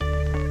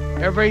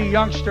Every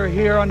youngster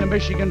here on the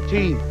Michigan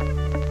team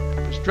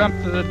has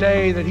dreamt of the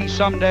day that he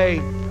someday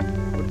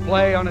would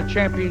play on a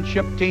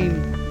championship team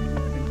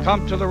and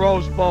come to the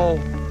Rose Bowl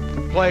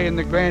and play in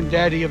the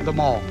granddaddy of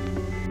them all.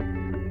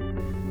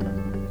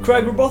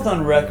 Craig, we're both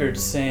on record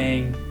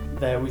saying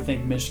that we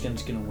think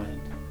Michigan's going to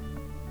win.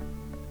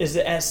 Is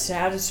it as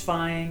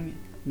satisfying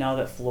now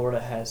that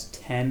Florida has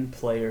 10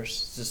 players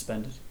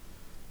suspended?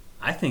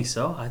 I think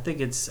so. I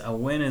think it's a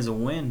win is a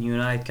win. You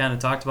and I kind of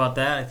talked about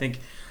that. I think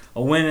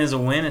a win is a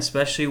win,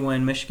 especially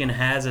when Michigan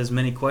has as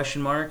many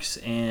question marks,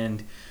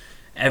 and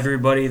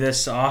everybody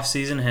this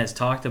offseason has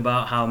talked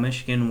about how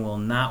Michigan will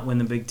not win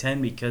the Big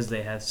Ten because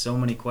they have so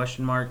many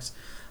question marks.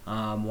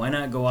 Why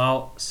not go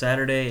out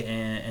Saturday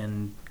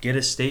and get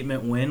a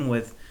statement win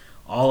with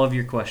all of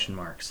your question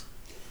marks?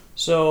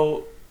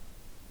 So,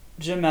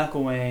 Jim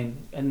McElwain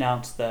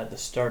announced that the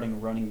starting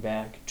running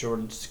back,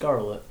 Jordan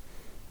Scarlett,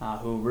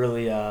 who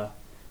really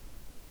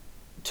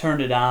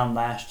turned it on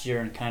last year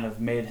and kind of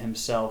made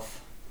himself,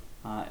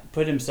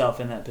 put himself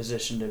in that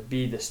position to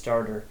be the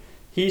starter.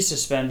 He's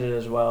suspended,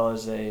 as well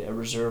as a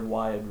reserve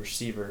wide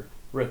receiver,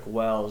 Rick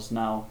Wells.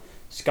 Now,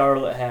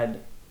 Scarlett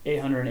had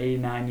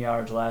 889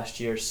 yards last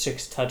year,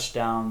 6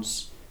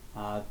 touchdowns,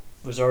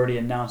 was already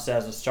announced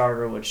as a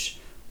starter, which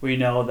we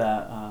know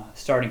that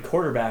starting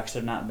quarterbacks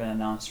have not been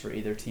announced for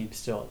either team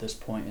still at this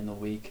point in the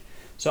week.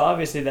 So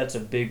obviously that's a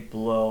big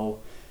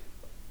blow.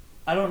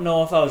 I don't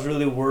know if I was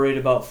really worried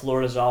about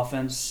Florida's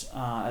offense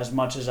as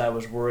much as I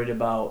was worried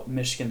about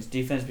Michigan's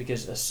defense,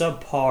 because a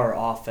subpar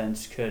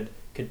offense could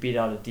beat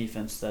out a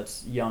defense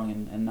that's young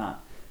and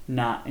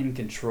not in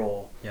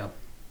control. Yep.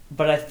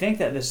 But I think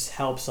that this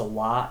helps a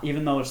lot,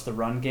 even though it's the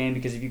run game,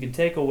 because if you can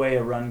take away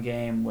a run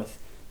game with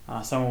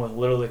someone with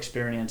little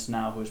experience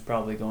now who's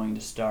probably going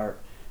to start,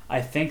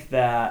 I think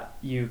that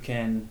you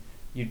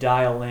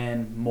dial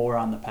in more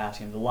on the pass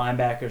game. The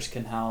linebackers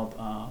can help.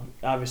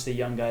 Obviously,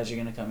 young guys are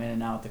going to come in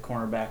and out at the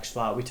cornerback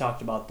slot. We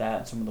talked about that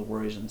and some of the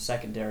worries in the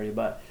secondary.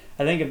 But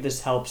I think if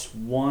this helps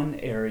one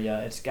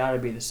area, it's got to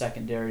be the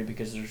secondary,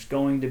 because there's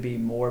going to be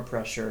more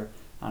pressure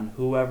on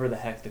whoever the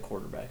heck the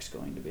quarterback's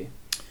going to be.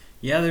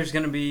 Yeah, there's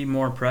going to be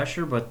more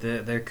pressure, but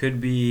there could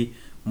be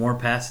more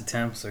pass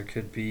attempts. There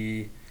could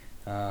be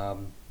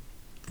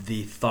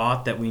the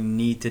thought that we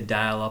need to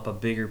dial up a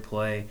bigger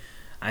play.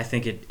 I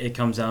think it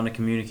comes down to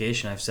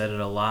communication. I've said it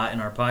a lot in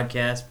our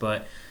podcast,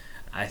 but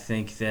I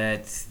think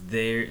that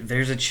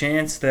there's a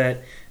chance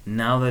that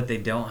now that they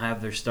don't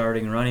have their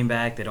starting running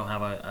back, they don't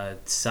have a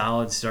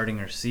solid starting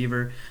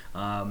receiver,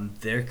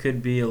 there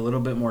could be a little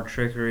bit more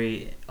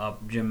trickery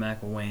up Jim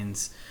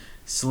McElwain's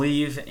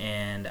sleeve,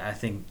 and I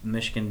think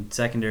Michigan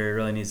secondary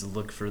really needs to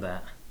look for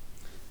that.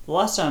 The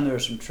last time there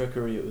was some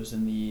trickery, it was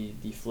in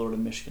the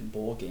Florida-Michigan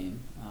bowl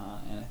game,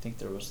 and I think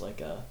there was like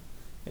a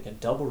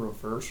double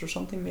reverse or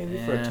something maybe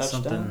for a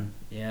touchdown.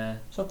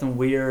 Something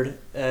weird.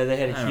 They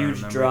had a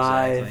huge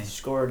drive, exactly.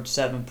 Scored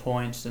 7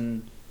 points,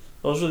 and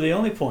those were the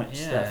only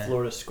points that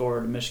Florida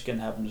scored. Michigan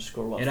happened to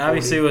score, 40?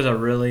 Obviously was a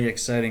really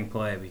exciting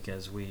play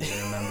because we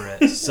remember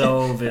it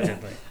so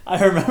vividly.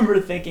 I remember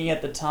thinking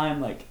at the time,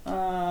 like,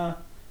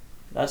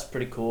 that's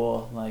pretty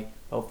cool. Like,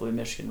 hopefully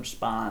Michigan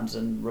responds,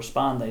 and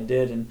respond they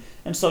did.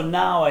 And so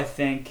now I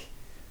think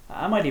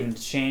I might even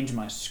change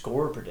my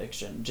score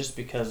prediction just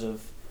because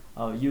of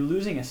you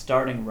losing a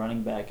starting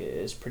running back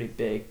is pretty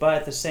big. But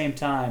at the same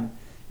time,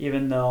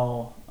 even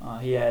though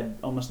he had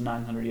almost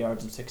 900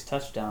 yards and 6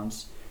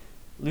 touchdowns,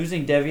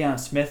 losing De'Veon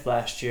Smith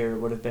last year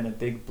would have been a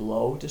big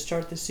blow to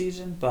start the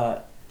season.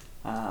 But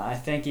I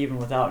think even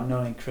without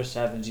knowing Chris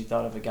Evans, you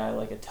thought of a guy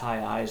like a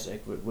Ty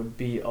Isaac would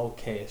be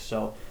okay.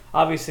 So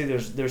obviously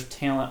there's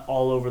talent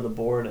all over the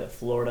board at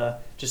Florida.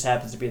 Just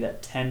happens to be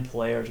that 10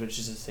 players, which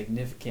is a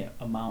significant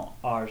amount,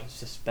 are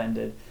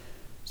suspended.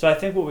 So I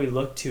think what we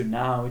look to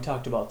now, we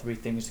talked about 3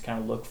 things to kind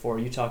of look for.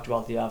 You talked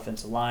about the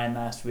offensive line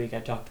last week. I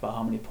talked about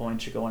how many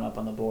points are going up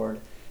on the board.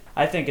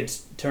 I think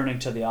it's turning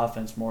to the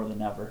offense more than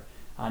ever.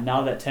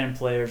 Now that 10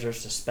 players are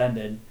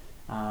suspended,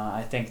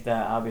 I think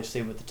that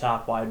obviously with the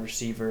top wide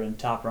receiver and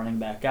top running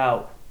back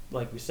out,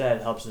 like we said,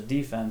 it helps the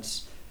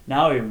defense.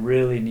 Now we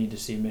really need to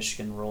see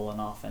Michigan roll on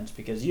offense,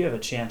 because you have a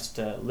chance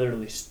to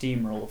literally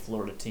steamroll a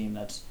Florida team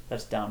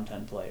that's down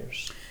 10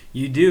 players.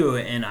 You do,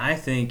 and I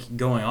think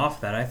going off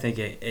that, I think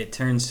it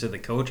turns to the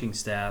coaching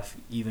staff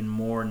even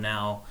more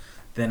now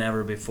than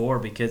ever before,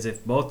 because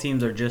if both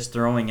teams are just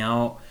throwing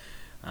out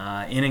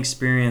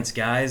inexperienced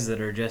guys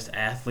that are just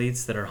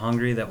athletes that are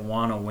hungry, that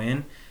want to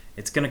win,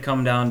 it's going to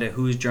come down to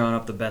who's drawing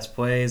up the best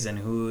plays and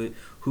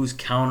who's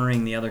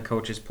countering the other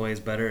coach's plays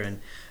better. And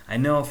I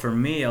know for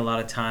me, a lot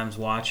of times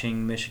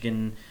watching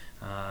Michigan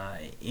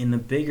in the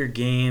bigger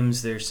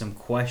games, there's some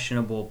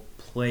questionable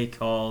play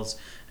calls.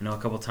 I know a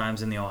couple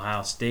times in the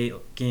Ohio State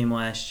game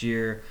last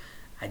year,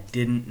 I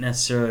didn't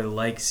necessarily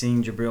like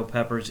seeing Jabril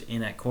Peppers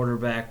in at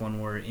quarterback when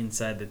we're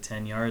inside the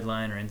 10-yard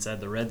line or inside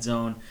the red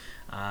zone.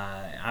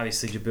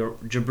 Obviously,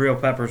 Jabril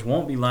Peppers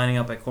won't be lining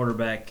up at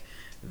quarterback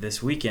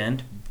this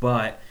weekend,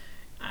 but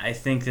I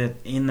think that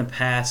in the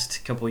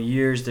past couple of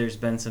years, there's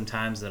been some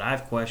times that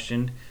I've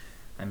questioned.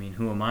 I mean,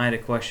 who am I to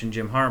question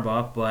Jim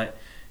Harbaugh? But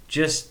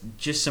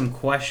just some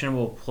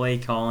questionable play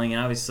calling.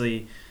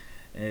 Obviously,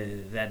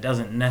 that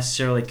doesn't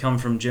necessarily come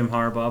from Jim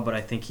Harbaugh, but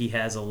I think he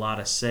has a lot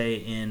of say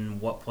in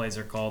what plays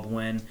are called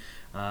when.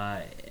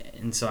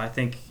 And so I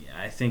think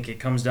it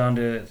comes down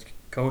to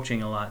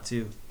coaching a lot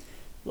too.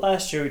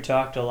 Last year we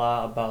talked a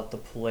lot about the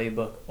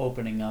playbook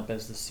opening up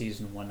as the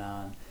season went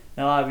on.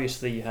 Now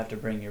obviously you have to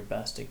bring your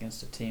best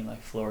against a team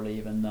like Florida,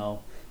 even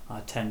though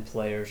 10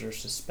 players are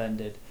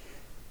suspended.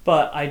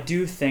 But I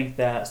do think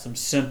that some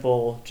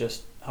simple,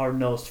 just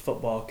hard-nosed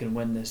football can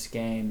win this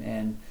game,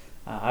 and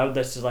I would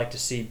just like to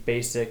see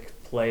basic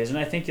plays, and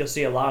I think you'll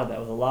see a lot of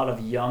that with a lot of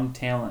young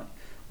talent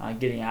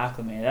getting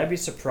acclimated. I'd be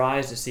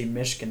surprised to see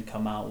Michigan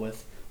come out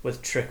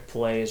with trick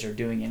plays or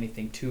doing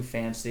anything too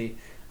fancy.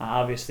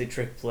 Obviously,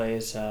 trick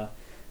plays,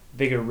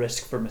 bigger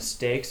risk for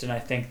mistakes, and I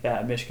think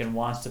that Michigan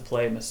wants to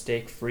play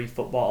mistake-free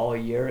football all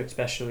year,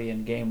 especially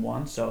in Game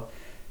 1. So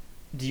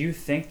do you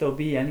think there'll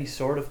be any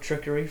sort of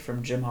trickery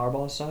from Jim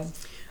Harbaugh's side?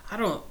 I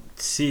don't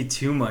see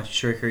too much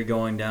trickery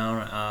going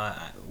down.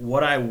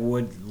 What I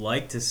would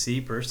like to see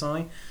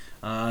personally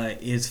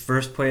is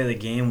first play of the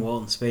game,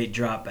 Wilton Speight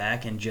drop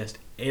back and just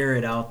air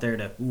it out there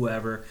to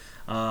whoever.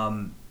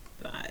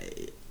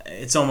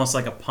 It's almost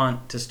like a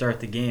punt to start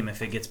the game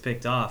if it gets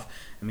picked off.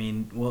 I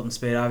mean, Wilton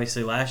Speight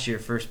obviously last year,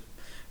 first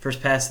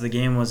pass of the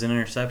game was an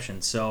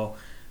interception. So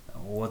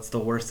what's the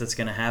worst that's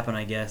going to happen,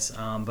 I guess.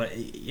 But,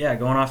 yeah,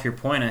 going off your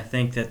point, I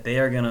think that they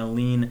are going to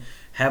lean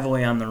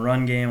heavily on the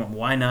run game.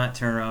 Why not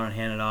turn around and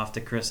hand it off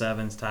to Chris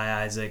Evans,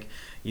 Ty Isaac,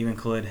 even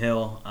Khalid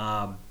Hill?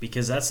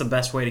 Because that's the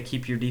best way to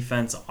keep your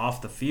defense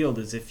off the field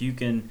is if you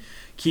can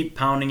keep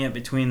pounding it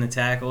between the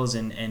tackles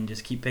and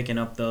just keep picking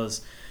up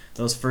those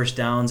first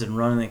downs and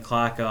running the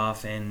clock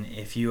off. And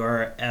if you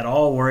are at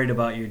all worried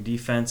about your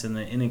defense and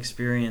the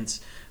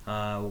inexperience,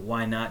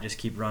 why not just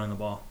keep running the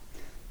ball?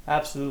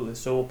 Absolutely.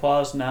 So we'll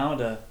pause now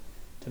to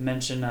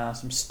mention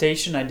some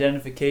station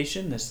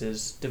identification. This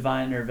is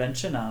Divine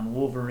Intervention on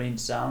Wolverine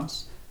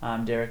Sounds.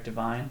 I'm Derek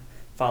Divine.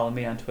 Follow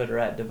me on Twitter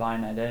at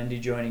Divine Identity.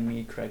 Joining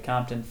me, Craig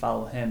Compton.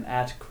 Follow him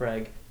at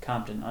Craig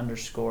Compton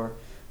 _.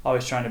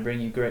 Always trying to bring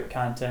you great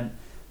content.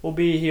 We'll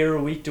be here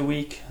week to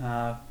week,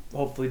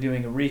 hopefully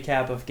doing a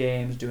recap of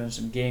games, doing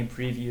some game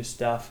preview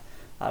stuff.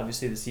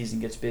 Obviously the season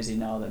gets busy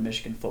now that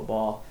Michigan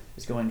football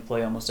is going to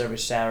play almost every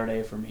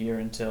Saturday from here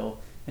until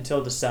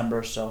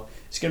December, so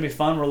it's going to be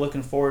fun. We're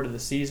looking forward to the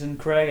season.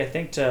 Craig, I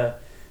think to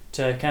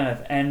kind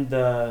of end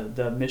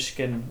the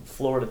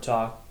Michigan-Florida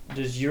talk,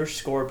 does your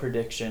score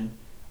prediction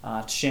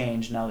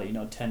change now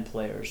that 10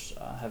 players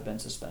have been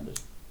suspended?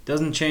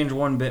 Doesn't change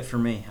one bit for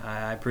me.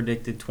 I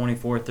predicted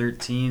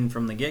 24-13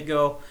 from the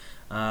get-go,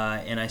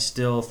 and I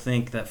still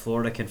think that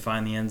Florida can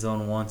find the end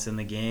zone once in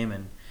the game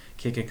and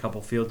kick a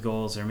couple field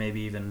goals or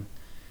maybe even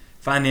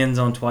find the end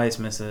zone twice,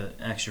 miss an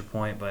extra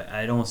point, but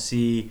I don't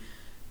see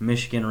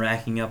Michigan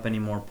racking up any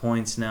more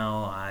points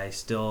now. I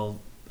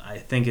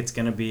think it's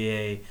going to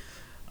be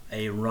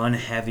a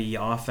run-heavy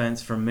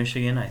offense from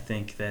Michigan. I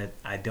think that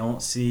I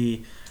don't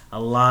see a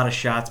lot of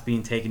shots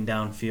being taken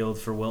downfield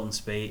for Wilton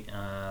Speight.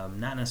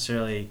 Not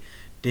necessarily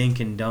dink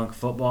and dunk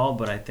football,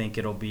 but I think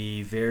it'll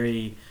be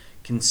very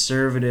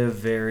conservative,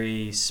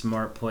 very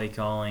smart play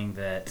calling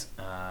that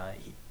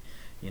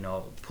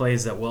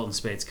plays that Wilton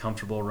Speight's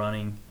comfortable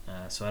running.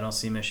 So I don't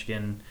see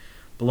Michigan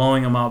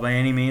blowing them out by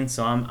any means,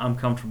 so I'm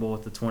comfortable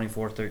with the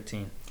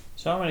 24-13.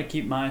 So I'm going to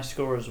keep my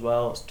score as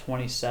well. It's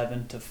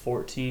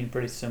 27-14,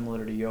 pretty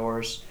similar to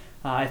yours.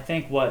 I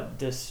think what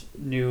this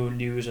new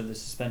news of the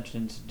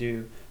suspensions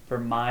do for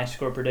my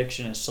score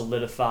prediction is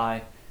solidify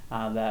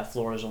that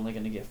Florida's only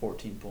going to get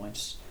 14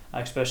 points,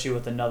 especially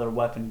with another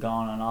weapon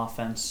gone on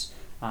offense.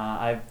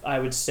 I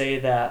would say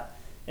that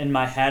in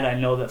my head I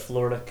know that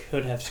Florida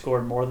could have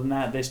scored more than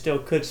that. They still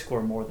could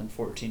score more than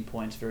 14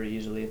 points very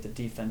easily if the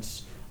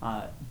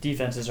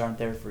defenses aren't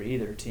there for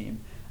either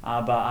team.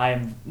 But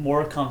I'm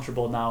more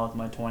comfortable now with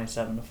my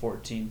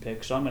 27-14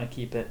 pick, so I'm going to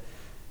keep it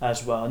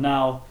as well.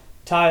 Now,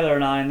 Tyler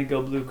and I in the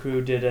Go Blue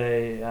Crew did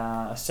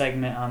a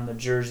segment on the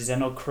jerseys. I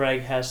know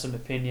Craig has some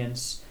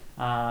opinions,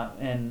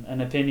 and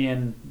an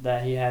opinion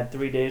that he had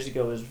 3 days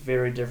ago is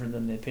very different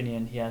than the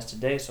opinion he has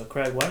today. So,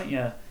 Craig, why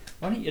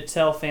don't you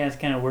tell fans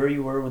kind of where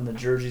you were when the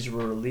jerseys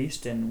were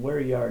released and where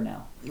you are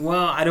now?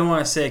 Well, I don't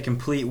want to say a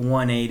complete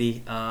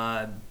 180,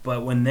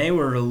 but when they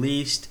were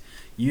released,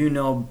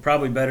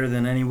 probably better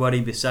than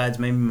anybody besides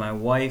maybe my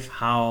wife,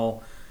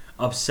 how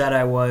upset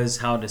I was,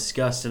 how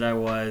disgusted I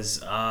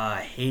was.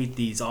 I hate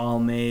these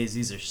All-Mays.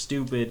 These are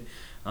stupid.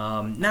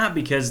 Not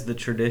because the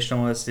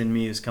traditionalist in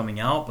me is coming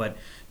out, but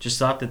just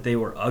thought that they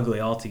were ugly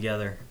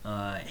altogether.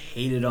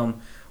 Hated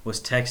them. Was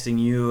texting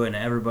you and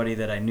everybody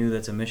that I knew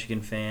that's a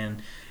Michigan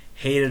fan.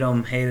 Hated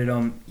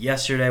them.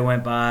 Yesterday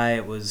went by.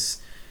 It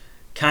was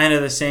kind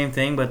of the same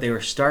thing, but they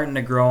were starting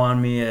to grow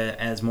on me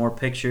as more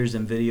pictures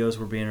and videos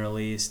were being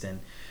released.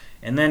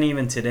 And then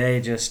even today,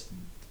 just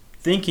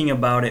thinking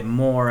about it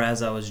more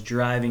as I was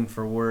driving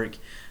for work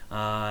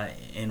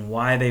and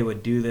why they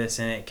would do this.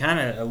 And it kind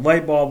of, a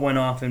light bulb went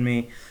off in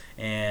me,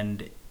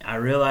 and I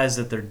realized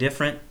that they're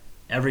different.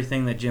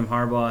 everything that Jim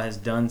Harbaugh has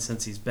done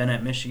since he's been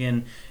at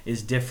Michigan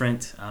is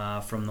different,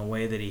 from the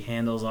way that he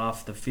handles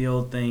off the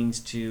field things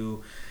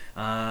to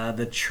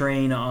the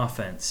train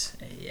offense.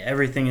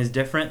 Everything is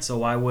different, so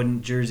why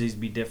wouldn't jerseys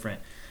be different?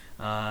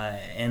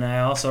 And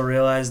I also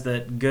realize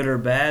that good or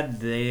bad,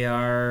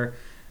 they're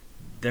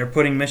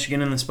putting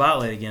Michigan in the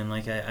spotlight again.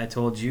 Like I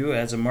told you,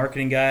 as a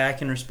marketing guy, I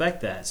can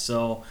respect that.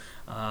 So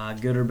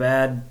good or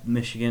bad,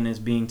 Michigan is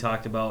being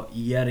talked about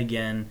yet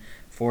again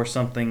for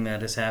something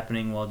that is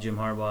happening while Jim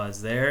Harbaugh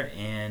is there.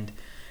 And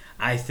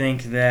I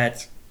think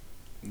that,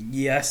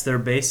 yes, they're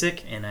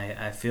basic, and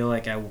I feel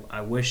like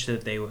I wish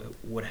that they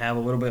would have a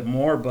little bit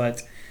more.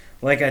 But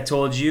like I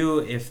told you,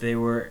 if they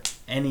were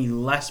any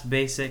less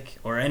basic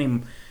or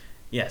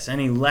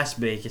any less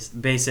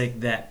basic,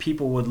 that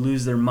people would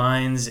lose their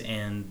minds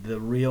and the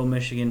real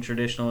Michigan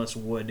traditionalists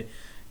would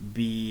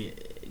be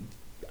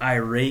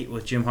irate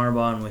with Jim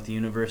Harbaugh and with the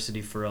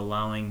university for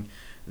allowing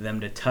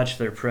them to touch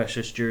their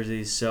precious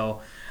jerseys.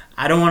 So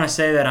I don't want to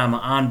say that I'm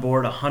on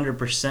board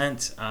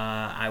 100%.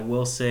 I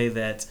will say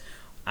that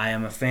I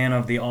am a fan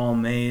of the All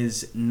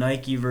Maize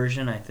Nike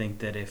version. I think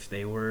that if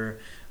they were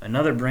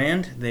another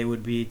brand, they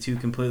would be two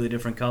completely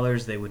different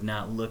colors. They would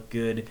not look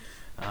good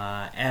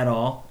at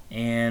all.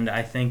 And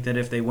I think that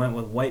if they went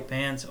with white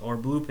pants or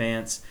blue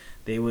pants,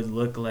 they would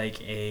look like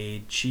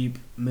a cheap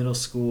middle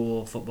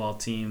school football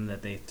team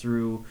that they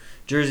threw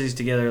jerseys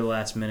together at the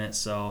last minute.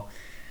 So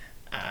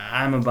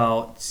I'm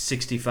about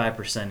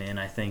 65% in.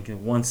 I think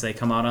once they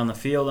come out on the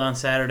field on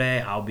Saturday,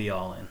 I'll be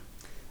all in.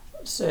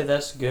 I'd say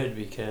that's good,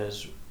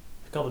 because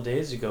a couple of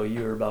days ago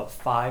you were about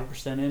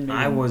 5% in. Maybe.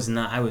 I was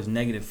not. I was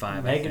 -5.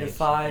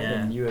 -5, yeah.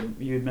 And you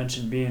had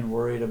mentioned being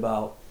worried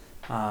about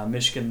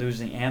Michigan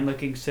losing and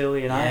looking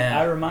silly, and Yeah,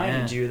 I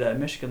reminded yeah. you that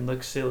Michigan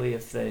looks silly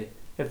if they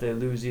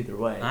lose either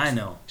way. I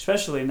know.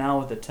 Especially now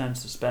with the 10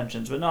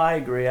 suspensions. But no, I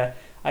agree.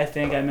 I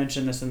think I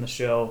mentioned this in the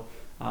show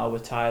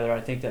with Tyler.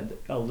 I think that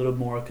a little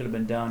more could have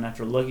been done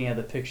after looking at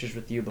the pictures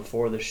with you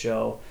before the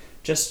show.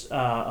 Just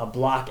a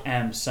block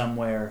M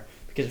somewhere,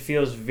 because it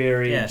feels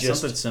very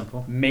just something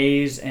simple.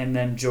 Maize and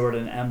then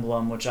Jordan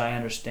emblem, which I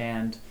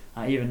understand.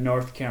 Even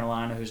North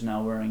Carolina, who's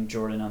now wearing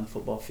Jordan on the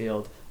football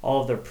field,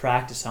 all of their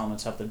practice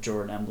helmets have the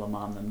Jordan emblem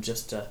on them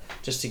just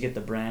to get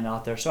the brand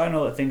out there. So I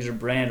know that things are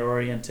brand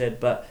oriented,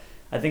 but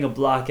I think a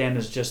block M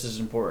is just as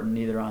important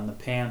either on the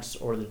pants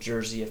or the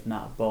jersey, if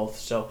not both.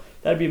 So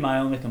that'd be my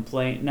only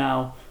complaint.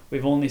 Now,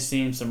 we've only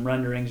seen some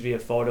renderings via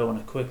photo and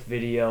a quick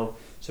video,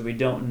 so we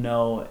don't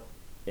know,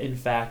 in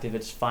fact, if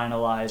it's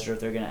finalized or if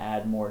they're going to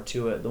add more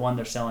to it. The one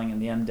they're selling in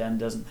the M-Den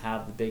doesn't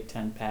have the Big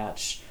Ten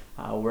patch,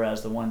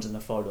 whereas the ones in the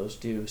photos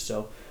do.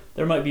 So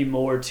there might be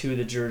more to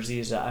the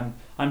jerseys.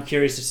 I'm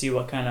curious to see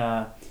what kind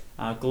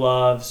of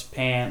gloves,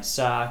 pants,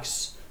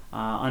 socks,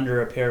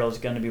 under apparel is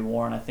going to be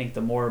worn. I think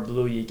the more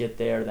blue you get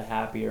there, the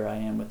happier I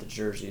am with the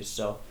jerseys.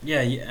 So Yeah,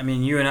 I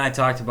mean, you and I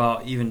talked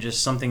about even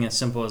just something as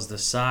simple as the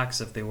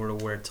socks. If they were to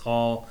wear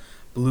tall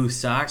blue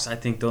socks, I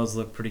think those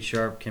look pretty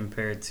sharp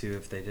compared to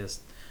if they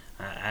just.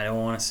 I don't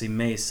want to see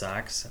Maize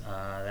socks.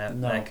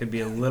 That could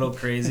be a little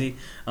crazy.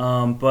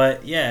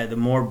 But yeah, the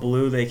more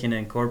blue they can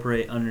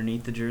incorporate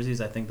underneath the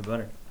jerseys, I think the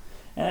better.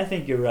 And I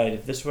think you're right.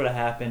 If this would have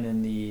happened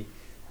in the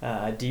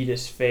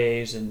Adidas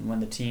phase and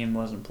when the team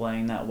wasn't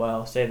playing that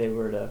well, say they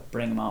were to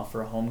bring them out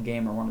for a home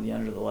game or one of the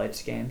under the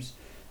lights games,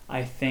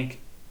 I think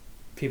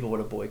people would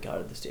have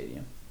boycotted the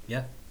stadium.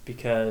 Yeah.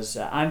 Because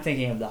I'm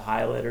thinking of the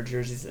highlighter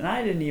jerseys, and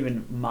I didn't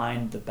even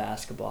mind the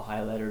basketball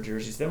highlighter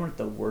jerseys. They weren't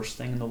the worst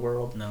thing in the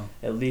world. No.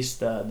 At least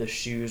the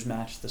shoes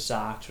matched the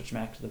socks, which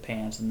matched the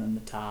pants, and then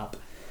the top,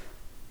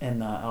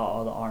 and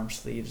all the arm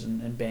sleeves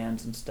and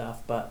bands and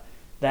stuff. But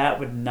that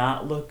would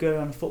not look good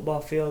on a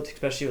football field,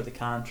 especially with the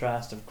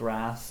contrast of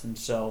grass and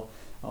so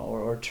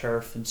or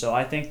turf. And so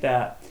I think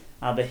that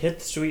they hit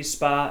the sweet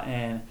spot,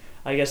 and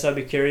I guess I'd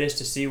be curious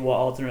to see what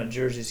alternate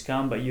jerseys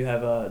come. But you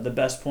have the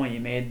best point you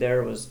made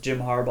there was Jim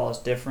Harbaugh is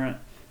different.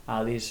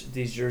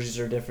 These jerseys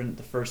are different,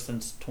 the first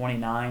since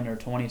 29 or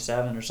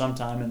 27 or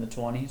sometime in the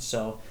 20s.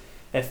 So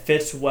it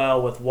fits well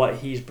with what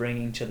he's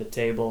bringing to the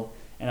table,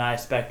 and I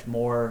expect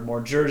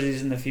more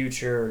jerseys in the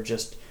future. Or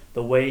just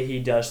the way he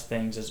does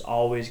things is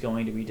always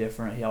going to be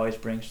different. He always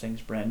brings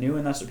things brand new,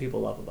 and that's what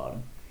people love about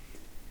him.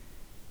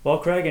 Well,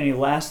 Craig, any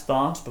last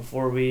thoughts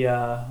before we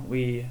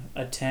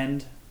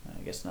attend?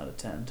 I guess not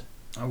attend.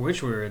 I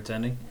wish we were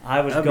attending.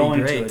 I was That'd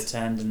going be to great.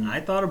 attend, and I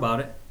thought about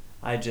it.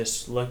 I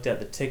just looked at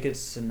the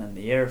tickets and then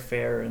the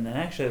airfare, and then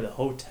actually the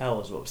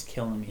hotel is what was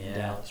killing me in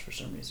Dallas for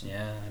some reason.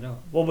 Yeah, I know.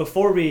 Well,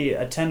 before we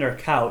attend our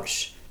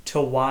couch to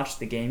watch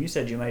the game, you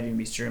said you might even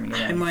be streaming it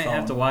on I your might phone.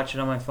 have to watch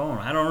it on my phone.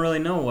 I don't really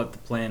know what the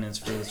plan is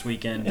for this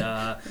weekend.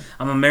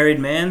 I'm a married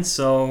man,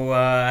 so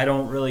I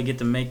don't really get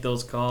to make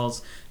those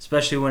calls,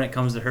 especially when it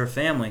comes to her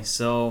family.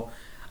 So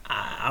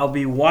I'll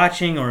be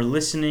watching or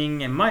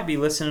listening, and might be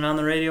listening on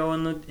the radio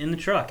in the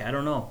truck. I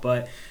don't know,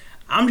 but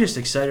I'm just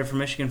excited for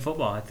Michigan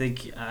football. I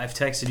think I've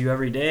texted you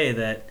every day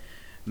that,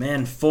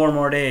 man, 4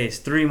 more days,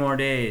 3 more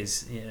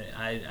days.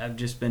 I've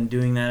just been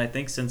doing that, I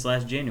think, since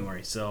last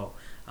January. So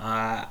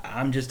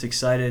I'm just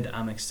excited.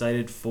 I'm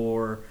excited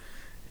for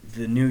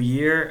the new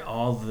year,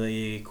 all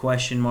the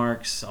question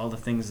marks, all the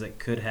things that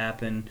could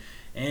happen.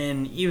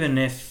 And even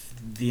if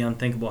the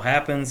unthinkable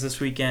happens this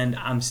weekend,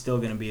 I'm still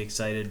going to be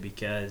excited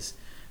because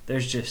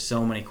there's just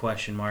so many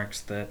question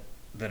marks that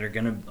are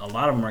going to, a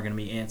lot of them are going to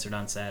be answered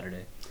on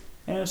Saturday.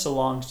 And it's a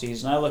long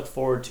season. I look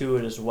forward to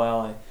it as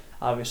well.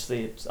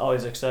 Obviously, it's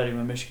always exciting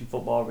when Michigan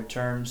football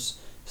returns.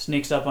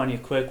 Sneaks up on you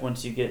quick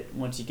once you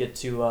get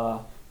to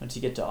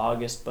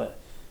August, but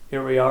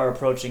here we are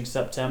approaching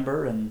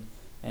September, and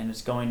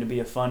it's going to be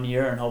a fun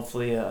year and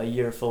hopefully a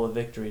year full of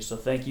victory. So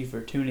thank you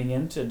for tuning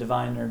in to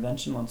Divine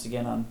Intervention once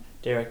again. I'm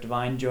Derek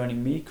Devine,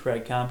 joining me,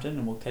 Craig Compton,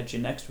 and we'll catch you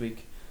next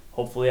week,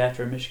 hopefully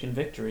after a Michigan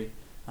victory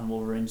on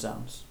Wolverine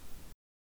Sounds.